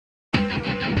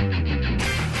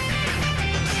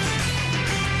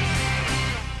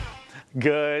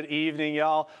Good evening,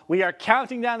 y'all. We are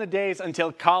counting down the days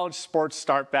until college sports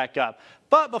start back up.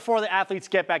 But before the athletes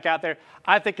get back out there,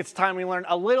 I think it's time we learn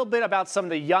a little bit about some of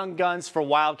the young guns for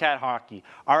Wildcat hockey.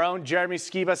 Our own Jeremy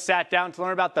Skiba sat down to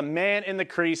learn about the man in the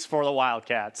crease for the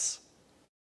Wildcats.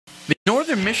 The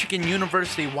Northern Michigan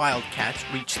University Wildcats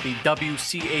reached the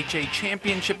WCHA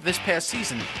championship this past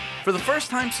season for the first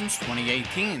time since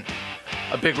 2018.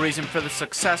 A big reason for the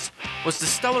success was the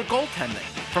stellar goaltending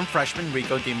from freshman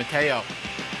Rico DiMatteo.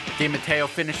 DiMatteo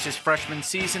finished his freshman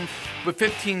season with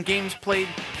 15 games played,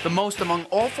 the most among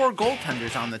all four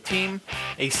goaltenders on the team,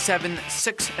 a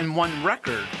 7-6-1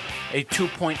 record, a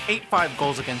 2.85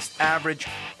 goals against average,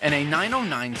 and a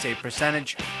 .909 save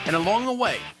percentage, and along the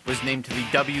way was named to the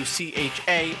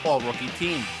WCHA All-Rookie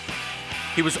team.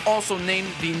 He was also named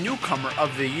the Newcomer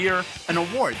of the Year, an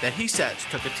award that he says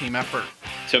took a team effort.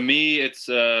 To me, it's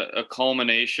a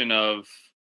culmination of,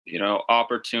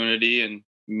 opportunity and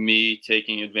me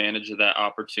taking advantage of that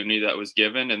opportunity that was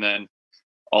given. And then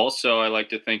also I like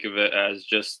to think of it as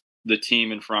just the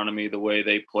team in front of me, the way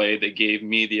they played. They gave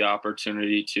me the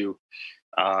opportunity to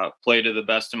play to the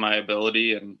best of my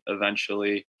ability and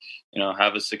eventually,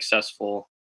 have a successful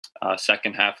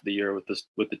second half of the year with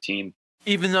the team.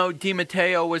 Even though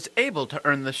DiMatteo was able to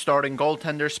earn the starting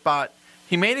goaltender spot,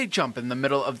 he made a jump in the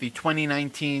middle of the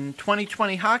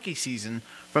 2019-2020 hockey season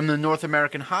from the North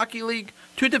American Hockey League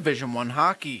to Division I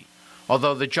hockey.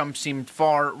 Although the jump seemed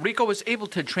far, Rico was able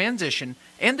to transition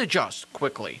and adjust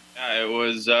quickly. Yeah, it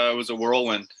was a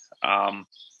whirlwind.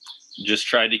 Just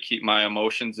tried to keep my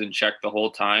emotions in check the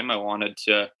whole time. I wanted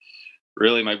to,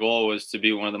 really my goal was to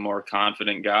be one of the more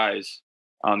confident guys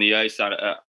on the ice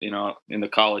in the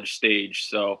college stage.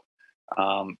 So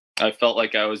I felt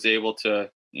like I was able to,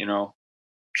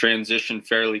 transition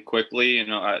fairly quickly.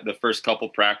 The first couple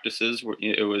practices,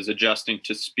 it was adjusting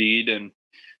to speed and,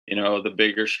 the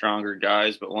bigger, stronger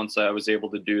guys. But once I was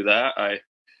able to do that, I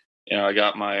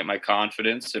got my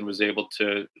confidence and was able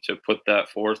to put that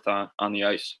forth on the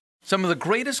ice. Some of the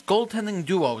greatest goaltending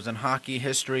duos in hockey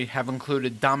history have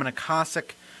included Dominik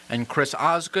Hasek and Chris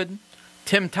Osgood,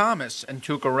 Tim Thomas and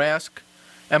Tuukka Rask,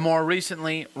 and more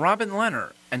recently, Robin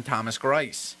Lehner and Thomas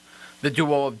Greiss. The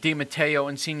duo of DiMatteo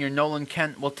and senior Nolan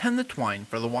Kent will tend the twine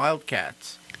for the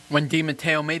Wildcats. When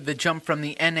DiMatteo made the jump from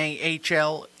the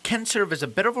NAHL, Kent served as a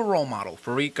bit of a role model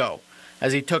for Rico,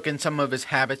 as he took in some of his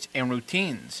habits and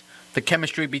routines. The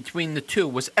chemistry between the two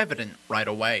was evident right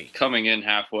away. Coming in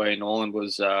halfway, Nolan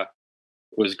was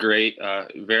great,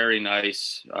 very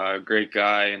nice, great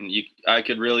guy, and I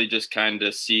could really just kind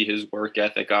of see his work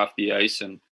ethic off the ice,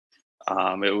 and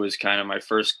it was kind of my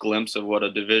first glimpse of what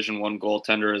a Division I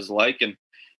goaltender is like. And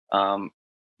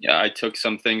I took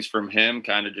some things from him,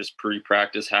 kind of just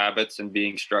pre-practice habits and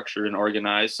being structured and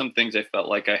organized. Some things I felt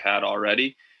like I had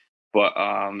already, but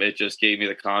it just gave me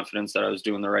the confidence that I was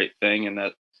doing the right thing, and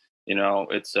that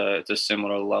it's a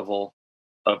similar level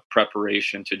of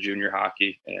preparation to junior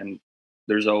hockey, and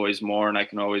there's always more, and I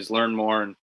can always learn more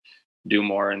and do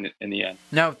more in the end.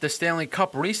 Now, with the Stanley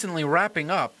Cup recently wrapping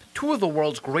up, two of the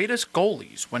world's greatest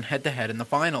goalies went head-to-head in the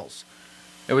finals.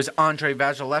 It was Andrei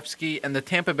Vasilevsky and the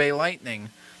Tampa Bay Lightning,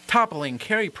 toppling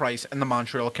Carey Price and the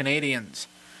Montreal Canadiens.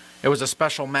 It was a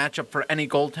special matchup for any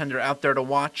goaltender out there to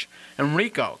watch, and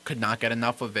Rico could not get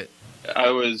enough of it. I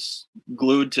was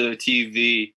glued to the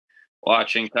TV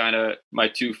watching kind of my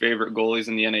two favorite goalies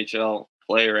in the NHL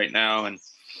play right now, and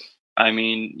I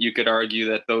mean, you could argue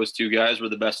that those two guys were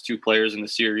the best two players in the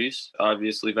series.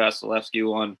 Obviously, Vasilevsky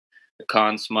won the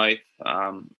Conn Smythe,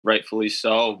 rightfully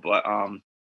so. But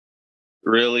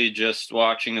really just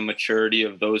watching the maturity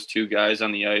of those two guys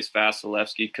on the ice,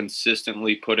 Vasilevsky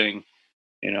consistently putting,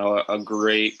 a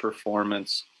great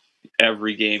performance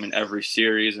every game in every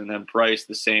series. And then Price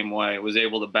the same way, was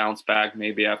able to bounce back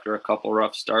maybe after a couple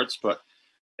rough starts. But,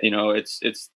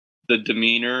 it's the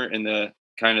demeanor and the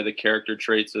kind of the character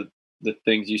traits of the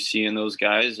things you see in those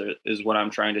guys is what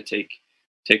I'm trying to take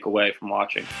away from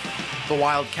watching. The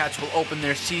Wildcats will open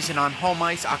their season on home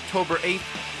ice October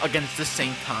 8th against the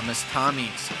St. Thomas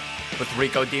Tommies. With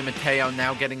Rico DiMatteo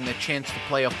now getting the chance to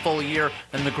play a full year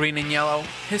in the green and yellow,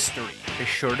 history is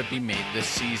sure to be made this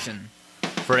season.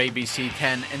 For ABC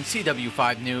 10 and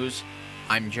CW5 News,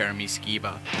 I'm Jeremy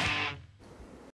Skiba.